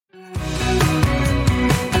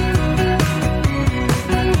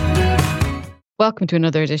Welcome to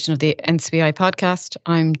another edition of the NCBI podcast.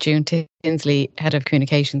 I'm June Tinsley, Head of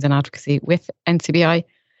Communications and Advocacy with NCBI.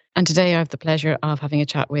 And today I have the pleasure of having a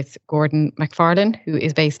chat with Gordon McFarlane, who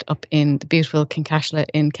is based up in the beautiful Kincashla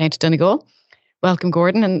in County Donegal. Welcome,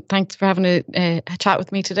 Gordon, and thanks for having a chat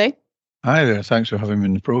with me today. Hi there. Thanks for having me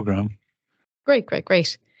in the programme. Great.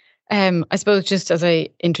 I suppose just as I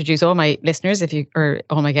introduce all my listeners, or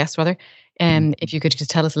all my guests rather, if you could just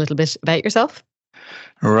tell us a little bit about yourself.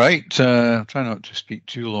 Right. I'll try not to speak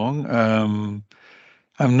too long.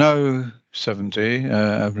 I'm now 70.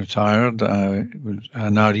 I've retired. I was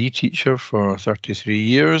an RE teacher for 33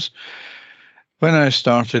 years. When I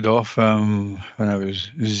started off, when I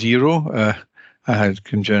was 0, I had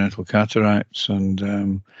congenital cataracts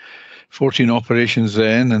and 14 operations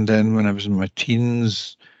then. And then when I was in my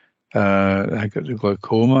teens, I got the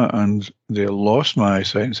glaucoma and they lost my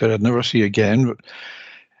eyesight and said I'd never see again. But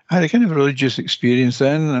I had a kind of religious experience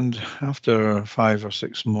then, and after 5 or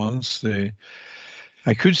 6 months, I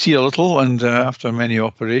could see a little, and after many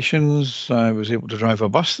operations, I was able to drive a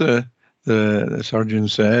bus, the surgeon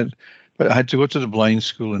said, but I had to go to the blind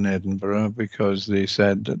school in Edinburgh because they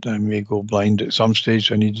said that I may go blind at some stage,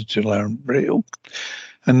 so I needed to learn Braille.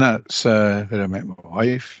 And that's where I met my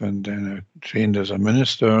wife, and then I trained as a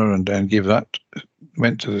minister, and then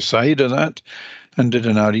went to the side of that, and did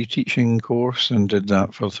an RE teaching course and did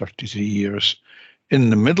that for 33 years. In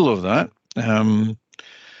the middle of that,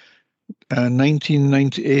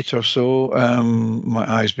 1998 or so, my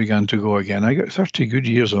eyes began to go again. I got 30 good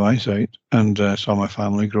years of eyesight and saw my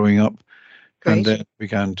family growing up. Great. And then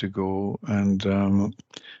began to go. And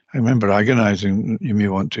I remember agonizing, you may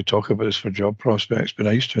want to talk about this for job prospects, but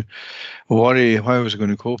I used to worry how I was going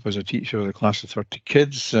to cope as a teacher with a class of 30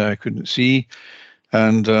 kids. I couldn't see.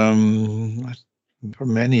 And for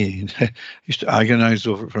many, I used to agonize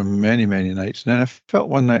over it for many, many nights. And then I felt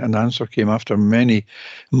one night an answer came after many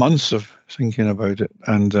months of thinking about it.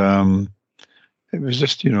 And it was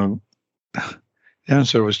just, the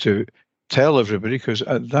answer was to tell everybody, because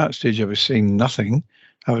at that stage I was saying nothing.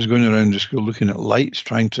 I was going around the school looking at lights,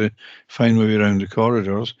 trying to find my way around the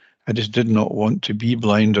corridors. I just did not want to be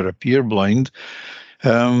blind or appear blind.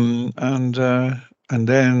 And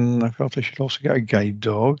then I felt I should also get a guide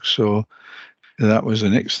dog. So that was the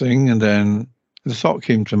next thing. And then the thought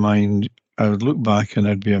came to mind, I would look back and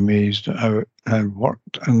I'd be amazed at how it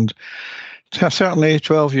worked. And certainly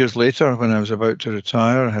 12 years later, when I was about to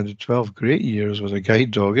retire, I had 12 great years with a guide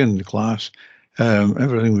dog in the class.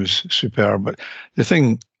 Everything was superb. But the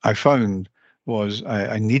thing I found was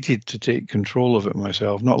I needed to take control of it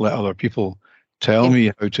myself, not let other people tell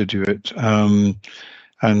me how to do it.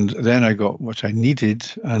 And then I got what I needed,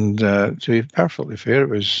 and to be perfectly fair, it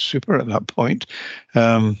was super at that point.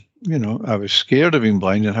 I was scared of being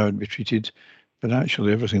blind and how I'd be treated, but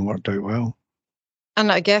actually everything worked out well.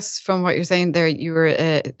 And I guess from what you're saying there, you were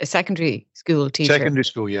a secondary school teacher. Secondary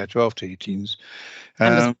school, yeah, 12 to 18s.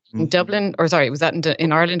 And was in Dublin, was that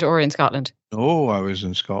in Ireland or in Scotland? No, I was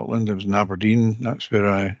in Scotland. I was in Aberdeen. That's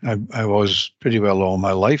where I was pretty well all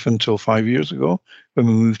my life until 5 years ago when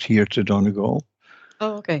we moved here to Donegal.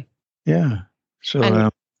 Oh, okay. Yeah. So,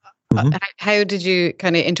 how did you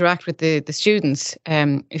kind of interact with the students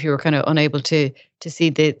if you were kind of unable to see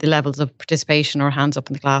the levels of participation or hands up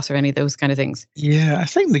in the class or any of those kind of things? Yeah, I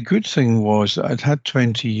think the good thing was that I'd had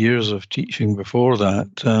 20 years of teaching before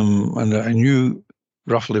that, and I knew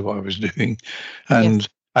roughly what I was doing. And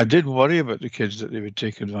I did worry about the kids that they would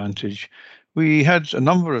take advantage. We had a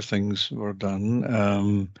number of things were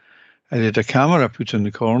done. I had a camera put in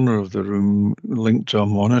the corner of the room linked to a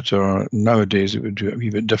monitor. Nowadays, it would do it a wee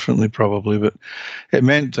bit differently probably, but it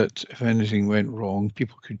meant that if anything went wrong,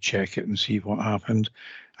 people could check it and see what happened.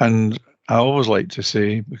 And I always like to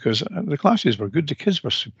say, because the classes were good, the kids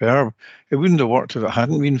were superb. It wouldn't have worked if it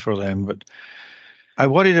hadn't been for them, but I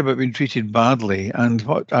worried about being treated badly. And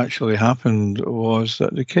what actually happened was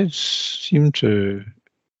that the kids seemed to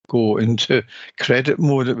go into credit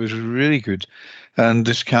mode. It was really good. And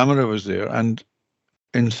this camera was there. And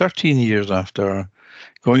in 13 years after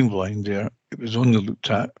going blind there, it was only looked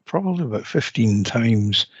at probably about 15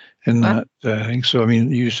 times in that thing. So, I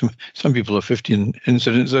mean, some people have 15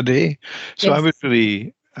 incidents a day. So yes.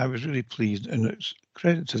 I was really pleased. And it's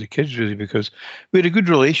credit to the kids, really, because we had a good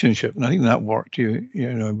relationship. And I think that worked. RE's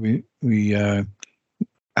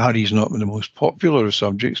not the most popular of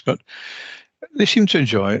subjects, but they seemed to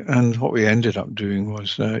enjoy it, and what we ended up doing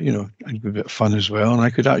was, a bit of fun as well. And I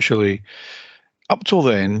could actually, up till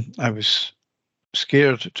then, I was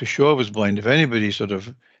scared to show I was blind. If anybody sort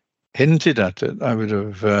of hinted at it, I would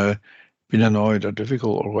have been annoyed or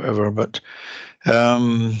difficult or whatever. But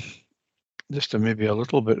just maybe a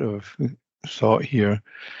little bit of thought here.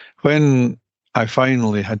 When I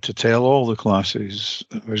finally had to tell all the classes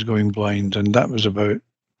that I was going blind, and that was about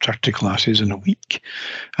 30 classes in a week.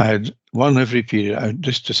 I had one every period. I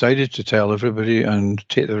just decided to tell everybody and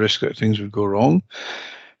take the risk that things would go wrong.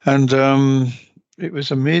 And it was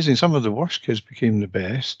amazing. Some of the worst kids became the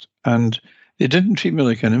best, and they didn't treat me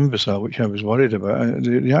like an imbecile, which I was worried about.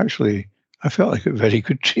 They actually, I felt like a very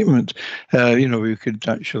good treatment. We could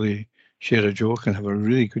actually share a joke and have a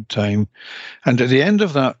really good time. And at the end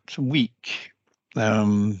of that week,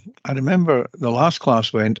 I remember the last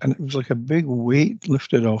class went, and it was like a big weight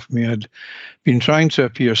lifted off me. I'd been trying to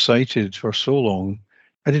appear sighted for so long.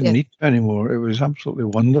 I didn't need to anymore. It was absolutely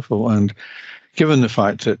wonderful. And given the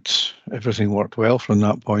fact that everything worked well from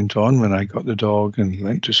that point on, when I got the dog and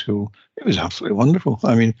went to school, it was absolutely wonderful.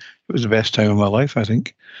 I mean, it was the best time of my life, I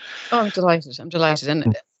think. Oh, I'm delighted.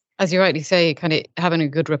 And as you rightly say, kind of having a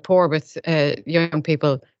good rapport with young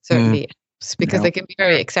people certainly helps, because they can be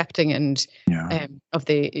very accepting and of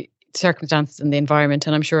the circumstances and the environment.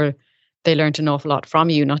 And I'm sure they learned an awful lot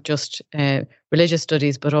from you, not just religious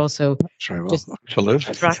studies, but also just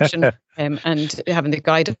interaction and having the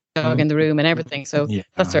guide dog in the room and everything. So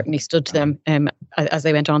that certainly stood to them as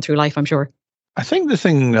they went on through life, I'm sure. I think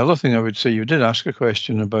the other thing I would say, you did ask a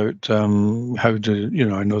question about how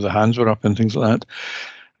to, I know the hands were up and things like that.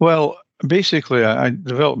 Well, basically, I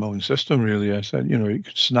developed my own system, really. I said, you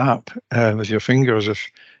could snap with your fingers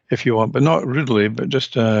if you want, but not rudely, but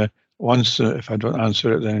just once, if I don't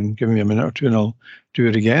answer it, then give me a minute or two and I'll do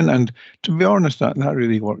it again. And to be honest, that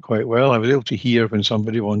really worked quite well. I was able to hear when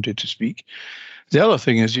somebody wanted to speak. The other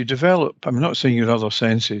thing is you develop, I'm not saying your other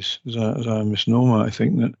senses, is a misnomer. I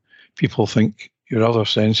think that people think your other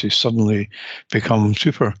senses suddenly become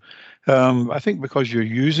super. I think because you're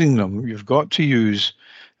using them, you've got to use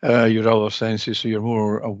your other senses so you're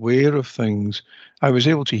more aware of things. I was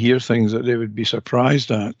able to hear things that they would be surprised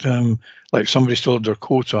at, like somebody still had their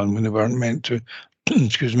coat on when they weren't meant to,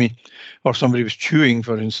 excuse me, or somebody was chewing,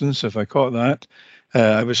 for instance. If I caught that,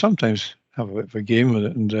 I would sometimes have a bit of a game with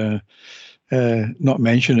it and not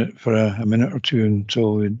mention it for a minute or two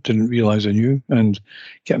until they didn't realise I knew, and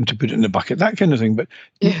get them to put it in the bucket, that kind of thing. But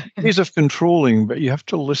ways of controlling, but you have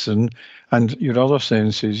to listen, and your other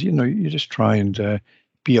senses, you just try and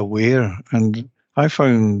be aware. And I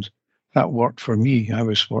found that worked for me. I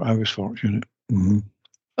was fortunate. Mm-hmm.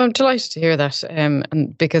 Well, I'm delighted to hear that,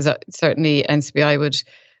 and because certainly NCBI would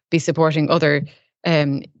be supporting other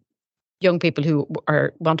young people who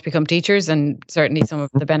want to become teachers, and certainly some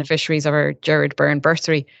of the beneficiaries of our Gerard Byrne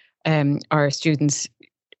bursary are students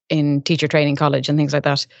in teacher training college and things like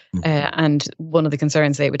that. And one of the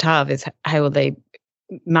concerns they would have is how will they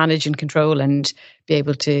manage and control and be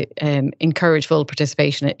able to encourage full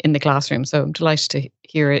participation in the classroom. So I'm delighted to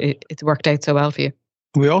hear it's worked out so well for you.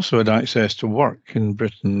 We also had access to work in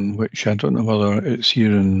Britain, which I don't know whether it's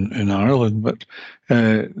here in Ireland, but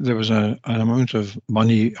there was an amount of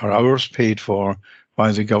money or hours paid for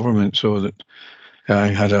by the government, so that I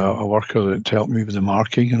had a worker that helped me with the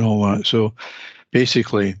marking and all that. So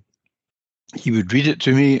basically, he would read it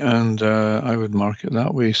to me and I would mark it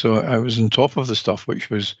that way. So I was on top of the stuff, which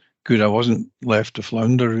was good. I wasn't left to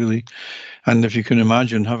flounder, really. And if you can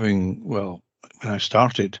imagine having, when I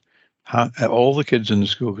started, all the kids in the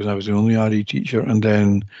school, because I was the only RE teacher, and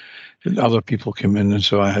then other people came in, and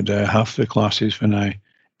so I had half the classes when I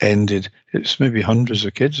ended. It's maybe hundreds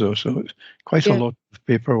of kids, though, so it's quite a lot of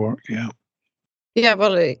paperwork. Yeah,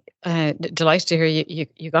 well, delighted to hear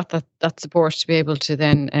you got that support to be able to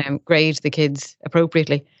then grade the kids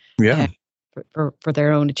appropriately. For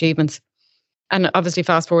their own achievements. And obviously,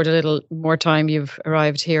 fast forward a little more time, you've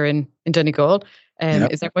arrived here in Donegal.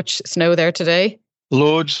 Is there much snow there today?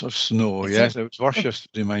 Loads of snow, yes. It was worse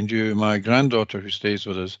yesterday, mind you. My granddaughter, who stays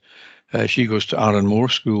with us, she goes to Arranmore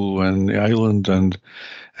School in the island, and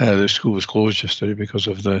the school was closed yesterday because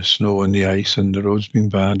of the snow and the ice and the roads being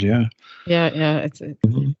bad, Yeah, it's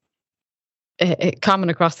common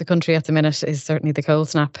across the country at the minute is certainly the cold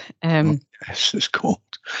snap. Yes, it's cold.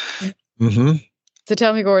 Mm-hmm. So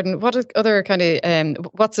tell me, Gordon, what other kind of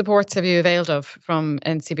what supports have you availed of from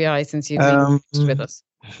NCBI since you've been with us?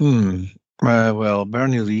 Well,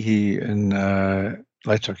 Bernie Leahy in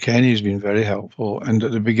Letterkenny has been very helpful. And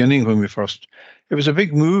at the beginning, when it was a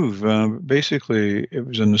big move. Basically, it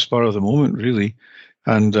was in the spur of the moment, really.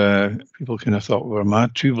 And people kind of thought we were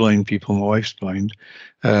mad. 2 blind people, my wife's blind,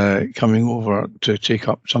 coming over to take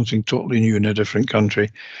up something totally new in a different country.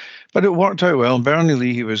 But it worked out well. Bernie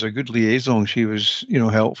Leahy was a good liaison. She was,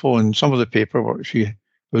 helpful. And some of the paperwork she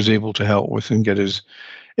was able to help with and get us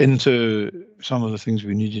into some of the things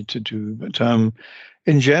we needed to do. But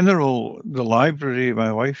in general, the library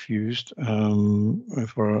my wife used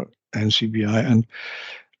for NCBI, and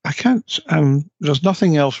I can't. There's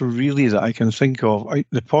nothing else really that I can think of.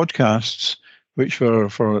 The podcasts, which were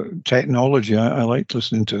for technology, I liked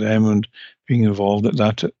listening to them and being involved at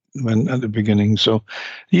that at the beginning. So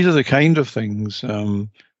these are the kind of things that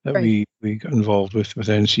we got involved with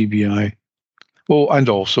NCBI. Oh, and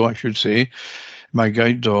also I should say, my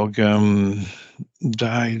guide dog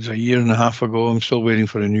died a year and a half ago. I'm still waiting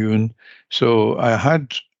for a new one. So I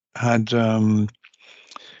had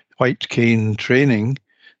white cane training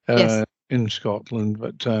in Scotland,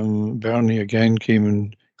 but Bernie again came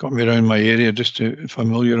and got me around my area just to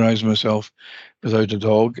familiarise myself without a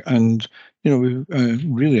dog. And we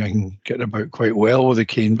really, I can get about quite well with a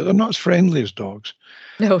cane, but they're not as friendly as dogs.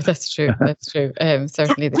 No, that's true. That's true.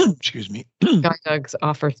 Certainly, excuse me. Guide dogs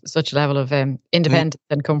offer such a level of independence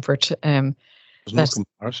and comfort. There's no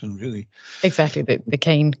comparison, really. Exactly, the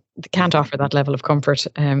cane can't offer that level of comfort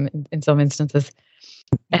in some instances.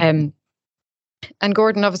 And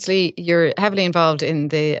Gordon, obviously, you're heavily involved in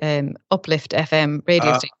the Uplift FM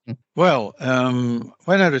radio station. Well,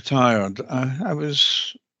 when I retired, I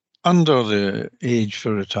was under the age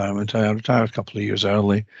for retirement. I retired a couple of years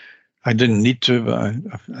early. I didn't need to, but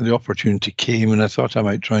the opportunity came, and I thought I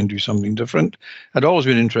might try and do something different. I'd always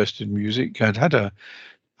been interested in music. I'd had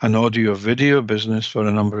an audio-video business for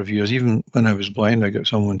a number of years. Even when I was blind, I got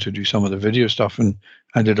someone to do some of the video stuff, and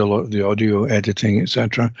I did a lot of the audio editing,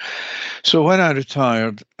 etc. So when I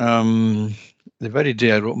retired, the very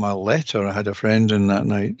day I wrote my letter, I had a friend in that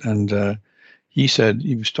night, and he said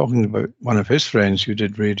he was talking about one of his friends who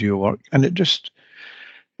did radio work, and it just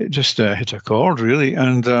hit a chord, really.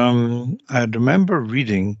 And I remember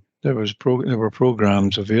reading there were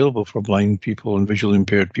programs available for blind people and visually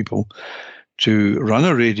impaired people to run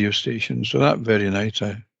a radio station. So that very night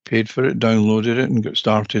I paid for it, downloaded it, and got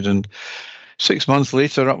started. And 6 months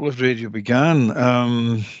later, Uplift Radio began.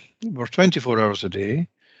 We're 24 hours a day.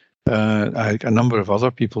 I had a number of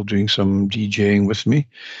other people doing some DJing with me.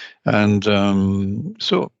 And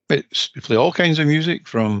so we play all kinds of music,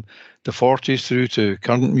 from the 40s through to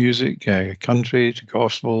current music, country to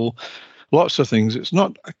gospel, lots of things. It's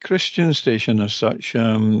not a Christian station as such.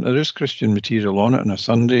 There is Christian material on it on a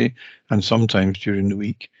Sunday and sometimes during the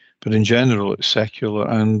week. But in general, it's secular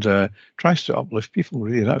and tries to uplift people,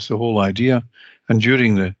 really. That's the whole idea. And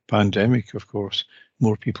during the pandemic, of course,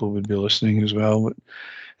 more people would be listening as well. But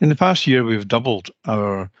in the past year, we've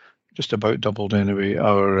just about doubled anyway,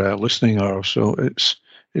 our listening hours. So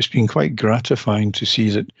it's been quite gratifying to see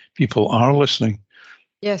that people are listening.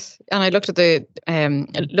 Yes, and I looked at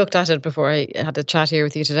it before I had a chat here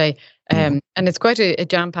with you today, and it's quite a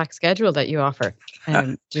jam-packed schedule that you offer,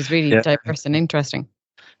 which is really diverse and interesting.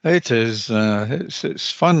 It is.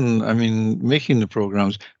 It's fun. I mean, making the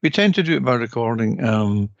programs. We tend to do it by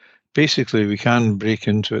recording. Basically, we can break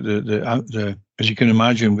into it. The as you can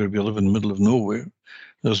imagine, we live in the middle of nowhere.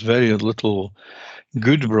 There's very little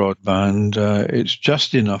good broadband. It's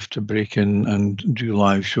just enough to break in and do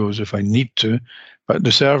live shows if I need to. But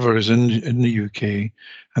the server is in the UK,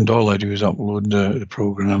 and all I do is upload the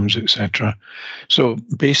programs, etc. So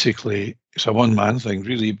basically, it's a one-man thing,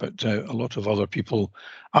 really, but a lot of other people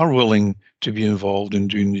are willing to be involved in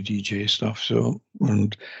doing the DJ stuff. So,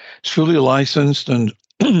 and it's fully licensed, and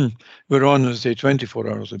we're on, as I say, 24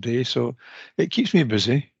 hours a day. So it keeps me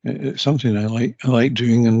busy. It's something I like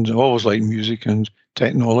doing, and I always like music and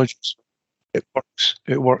technology. So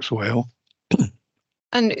it works well.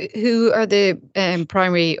 And who are the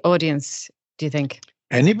primary audience, do you think?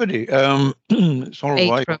 Anybody. It's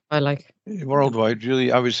worldwide. Age group, worldwide,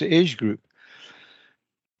 really. I would say age group.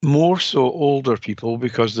 More so older people,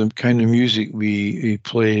 because the kind of music we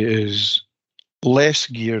play is less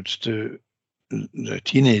geared to the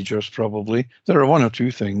teenagers, probably. There are one or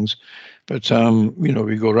two things, but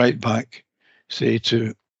we go right back, say,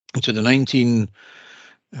 to the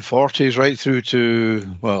 1940s, right through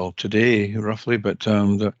to, well, today, roughly, but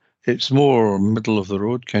it's more middle of the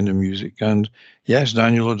road kind of music. And yes,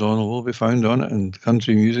 Daniel O'Donnell will be found on it, and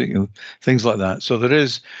country music and things like that. So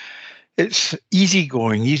it's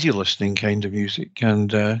easygoing, easy listening kind of music,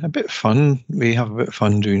 and a bit fun. We have a bit of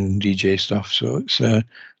fun doing DJ stuff. So it's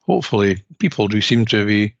hopefully people do seem to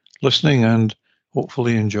be listening and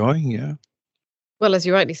hopefully enjoying, yeah. Well, as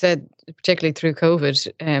you rightly said, particularly through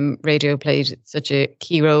COVID, radio played such a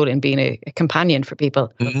key role in being a companion for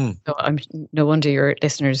people. Mm-hmm. So no wonder your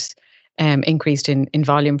listeners increased in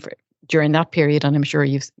volume during that period, and I'm sure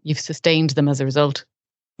you've sustained them as a result.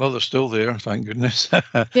 Well, they're still there, thank goodness.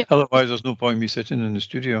 Yeah. Otherwise, there's no point in me sitting in the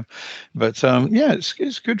studio. But yeah,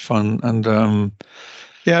 it's good fun, and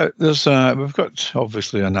yeah, there's we've got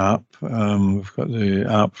obviously an app. We've got the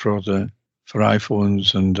app for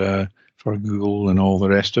iPhones and for Google and all the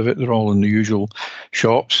rest of it. They're all in the usual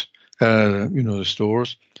shops, the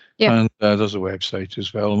stores. Yeah. And there's a website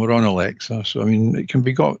as well, and we're on Alexa. So I mean, it can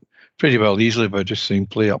be got pretty well easily by just saying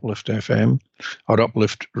play Uplift FM, or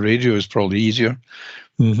Uplift Radio is probably easier.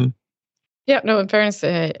 Mm-hmm. Yeah, no, in fairness,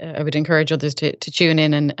 I would encourage others to tune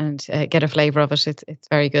in and get a flavour of it. It's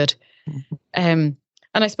very good. And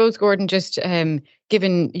I suppose, Gordon, just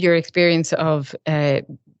given your experience of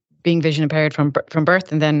being vision impaired from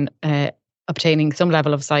birth and then obtaining some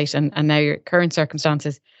level of sight and now your current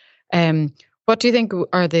circumstances, what do you think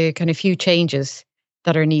are the kind of few changes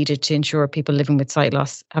that are needed to ensure people living with sight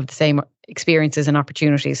loss have the same experiences and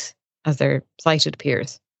opportunities as their sighted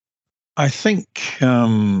peers? I think,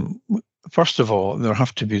 first of all, there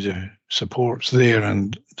have to be the supports there,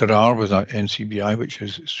 and there are with that NCBI, which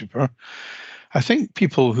is super. I think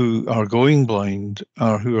people who are going blind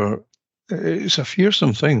it's a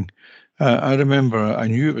fearsome thing. I remember I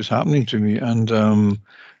knew it was happening to me, and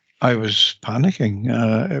I was panicking.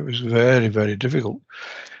 It was very, very difficult.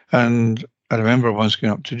 And I remember once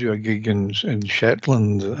going up to do a gig in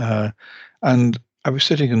Shetland, and I was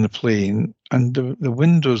sitting in the plane, and the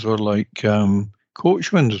windows were like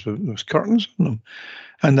coach windows with curtains on them.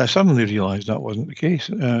 And I suddenly realised that wasn't the case.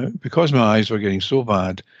 Because my eyes were getting so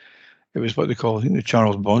bad, it was what they call, I think, the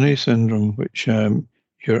Charles Bonnet syndrome, which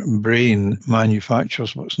your brain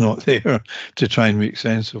manufactures what's not there to try and make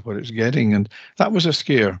sense of what it's getting. And that was a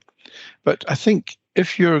scare. But I think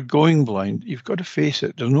if you're going blind, you've got to face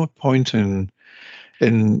it. There's no point in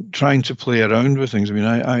trying to play around with things. I mean,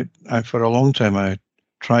 I for a long time, I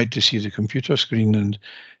tried to see the computer screen, and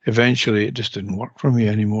eventually it just didn't work for me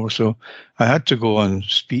anymore. So I had to go on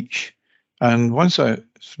speech. And once I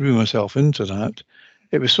threw myself into that,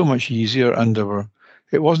 it was so much easier, and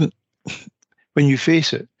it wasn't, when you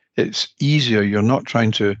face it, it's easier. You're not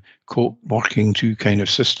trying to cope working two kind of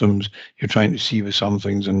systems. You're trying to see with some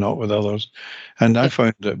things and not with others. And I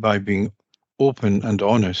found that by being open and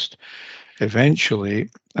honest, eventually,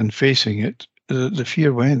 and facing it, the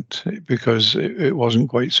fear went, because it wasn't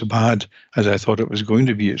quite so bad as I thought it was going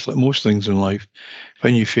to be. It's like most things in life.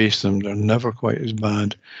 When you face them, they're never quite as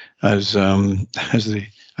bad as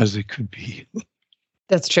they could be.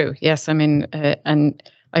 That's true. Yes, I mean, and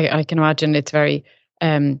I can imagine it's very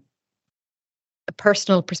a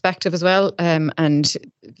personal perspective as well, and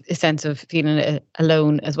a sense of feeling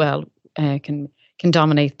alone as well can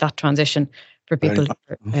dominate that transition for people.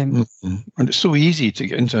 And it's so easy to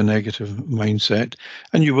get into a negative mindset,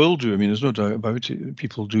 and you will do. I mean, there's no doubt about it.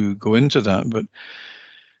 People do go into that, but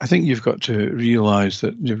I think you've got to realise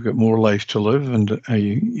that you've got more life to live, and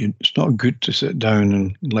it's not good to sit down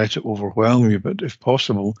and let it overwhelm you. But if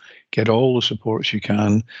possible, get all the supports you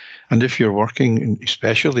can, and if you're working,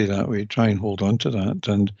 especially that way, try and hold on to that.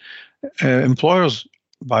 And employers,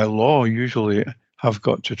 by law, usually have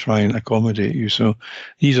got to try and accommodate you. So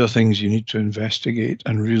these are things you need to investigate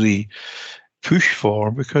and really push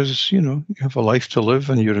for, because you have a life to live,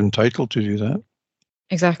 and you're entitled to do that.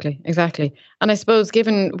 Exactly. And I suppose,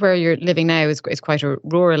 given where you're living now is quite a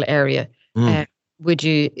rural area, would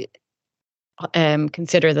you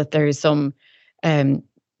consider that there is some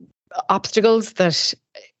obstacles that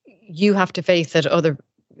you have to face that other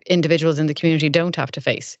individuals in the community don't have to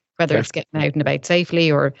face, whether it's getting out and about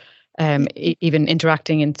safely or even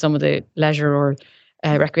interacting in some of the leisure or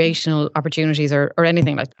recreational opportunities or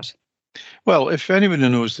anything like that? Well, if anybody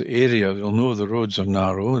knows the area, they'll know the roads are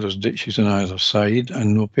narrow. There's ditches on either side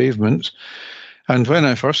and no pavements. And when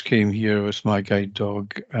I first came here with my guide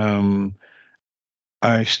dog,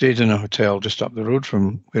 I stayed in a hotel just up the road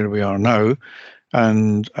from where we are now.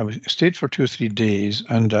 And I stayed for 2 or 3 days,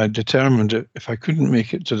 and I determined that if I couldn't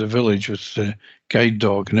make it to the village with the guide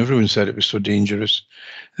dog, and everyone said it was so dangerous,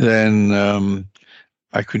 then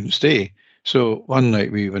I couldn't stay. So one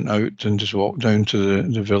night we went out and just walked down to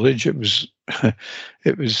the village. It was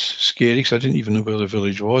it was scary because I didn't even know where the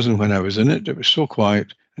village was, and when I was in it, it was so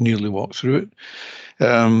quiet I nearly walked through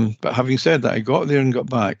it. But having said that, I got there and got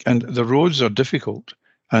back, and the roads are difficult.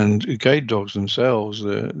 And guide dogs themselves,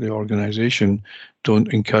 the organisation,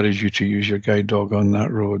 don't encourage you to use your guide dog on that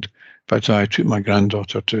road. But I took my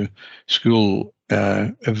granddaughter to school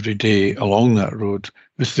every day along that road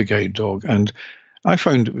with the guide dog, and I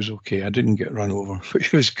found it was okay. I didn't get run over,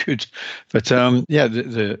 which was good. But yeah,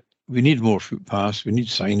 we need more footpaths. We need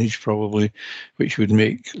signage probably, which would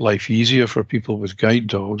make life easier for people with guide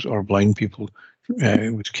dogs or blind people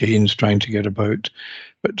with canes trying to get about.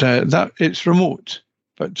 But that it's remote.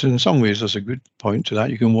 But in some ways, there's a good point to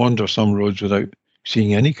that. You can wander some roads without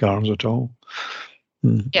seeing any cars at all.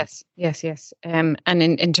 Yes. And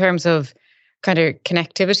in terms of kind of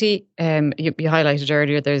connectivity, you highlighted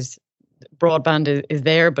earlier, there's broadband is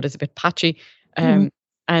there, but it's a bit patchy.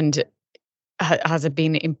 And has it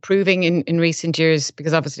been improving in recent years?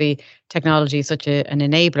 Because obviously technology is such an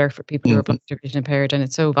enabler for people who are blind or vision impaired, and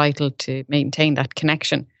it's so vital to maintain that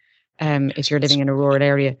connection if you're living in a rural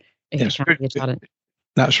area. It can be a challenge.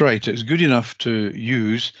 That's right. It's good enough to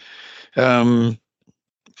use for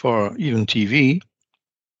even TV.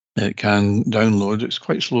 It can download. It's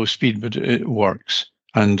quite slow speed, but it works.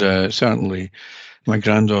 And certainly my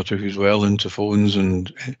granddaughter, who's well into phones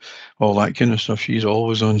and all that kind of stuff, she's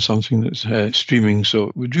always on something that's streaming.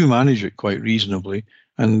 So we do manage it quite reasonably.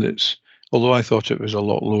 And although I thought it was a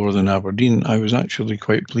lot lower than Aberdeen, I was actually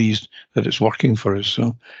quite pleased that it's working for us.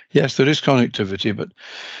 So yes, there is connectivity, but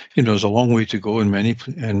there's a long way to go in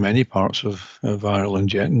many parts of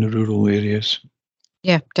Ireland yet, in the rural areas.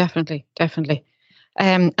 Yeah, definitely.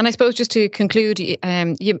 And I suppose just to conclude,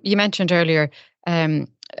 you mentioned earlier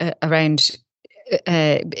around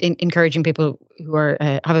encouraging people who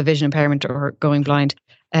have a vision impairment or going blind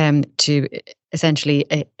to essentially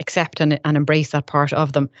accept and embrace that part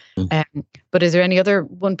of them. But is there any other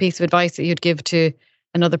one piece of advice that you'd give to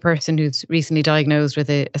another person who's recently diagnosed with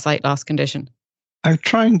a sight loss condition? I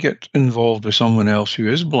try and get involved with someone else who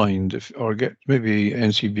is blind, or get maybe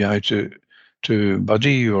NCBI to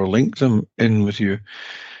buddy or link them in with you.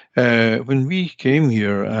 When we came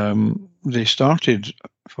here, they started,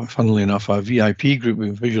 funnily enough, a VIP group,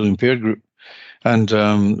 a visually impaired group. And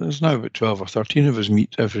there's now about 12 or 13 of us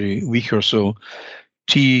meet every week or so.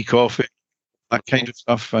 Tea, coffee, that kind of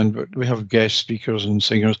stuff. And we have guest speakers and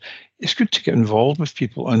singers. It's good to get involved with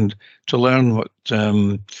people and to learn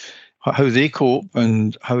how they cope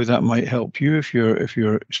and how that might help you if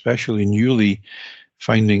you're especially newly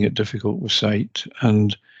finding it difficult with sight.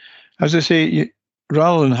 And as I say,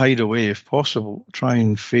 rather than hide away, if possible, try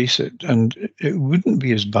and face it. And it wouldn't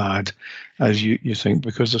be as bad as you think,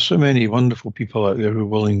 because there's so many wonderful people out there who are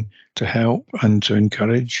willing to help and to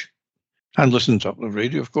encourage. And listen to Uplift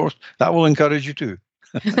Radio, of course. That will encourage you too.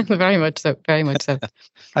 Very much so.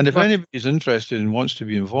 And if anybody's interested and wants to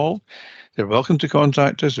be involved, they're welcome to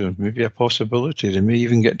contact us. There may be a possibility. They may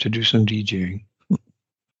even get to do some DJing.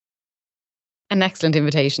 An excellent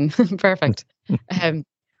invitation. Perfect.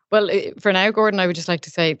 Well, for now, Gordon, I would just like to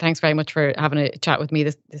say thanks very much for having a chat with me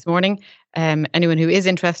this morning. Anyone who is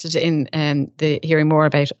interested in hearing more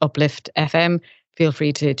about Uplift FM, feel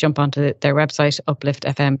free to jump onto their website,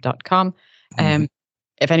 upliftfm.com.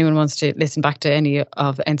 If anyone wants to listen back to any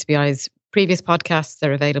of NCBI's previous podcasts,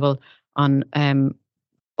 they're available on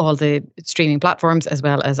all the streaming platforms, as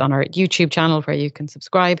well as on our YouTube channel where you can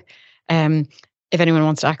subscribe. If anyone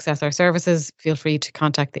wants to access our services, feel free to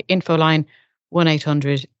contact the info line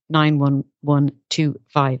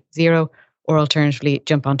 1-800-911-250, or alternatively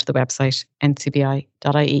jump onto the website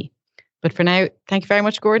ncbi.ie. But for now, thank you very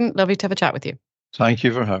much, Gordon. Lovely to have a chat with you. Thank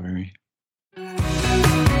you for having me.